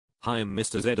Hi, I'm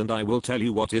Mr. Z and I will tell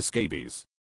you what is scabies.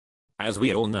 As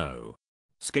we all know,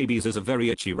 scabies is a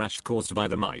very itchy rash caused by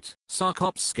the mite,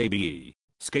 Sarcops scabiei.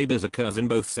 Scabies occurs in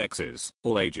both sexes,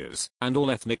 all ages, and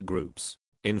all ethnic groups.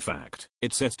 In fact,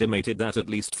 it's estimated that at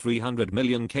least 300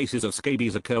 million cases of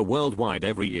scabies occur worldwide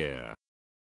every year.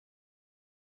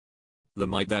 The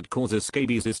mite that causes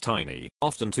scabies is tiny,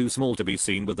 often too small to be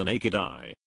seen with the naked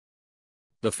eye.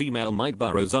 The female mite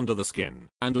burrows under the skin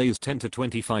and lays 10 to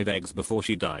 25 eggs before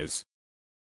she dies.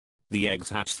 The eggs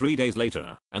hatch 3 days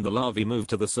later, and the larvae move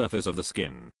to the surface of the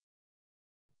skin.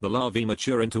 The larvae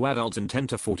mature into adults in 10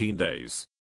 to 14 days.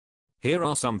 Here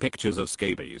are some pictures of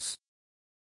scabies.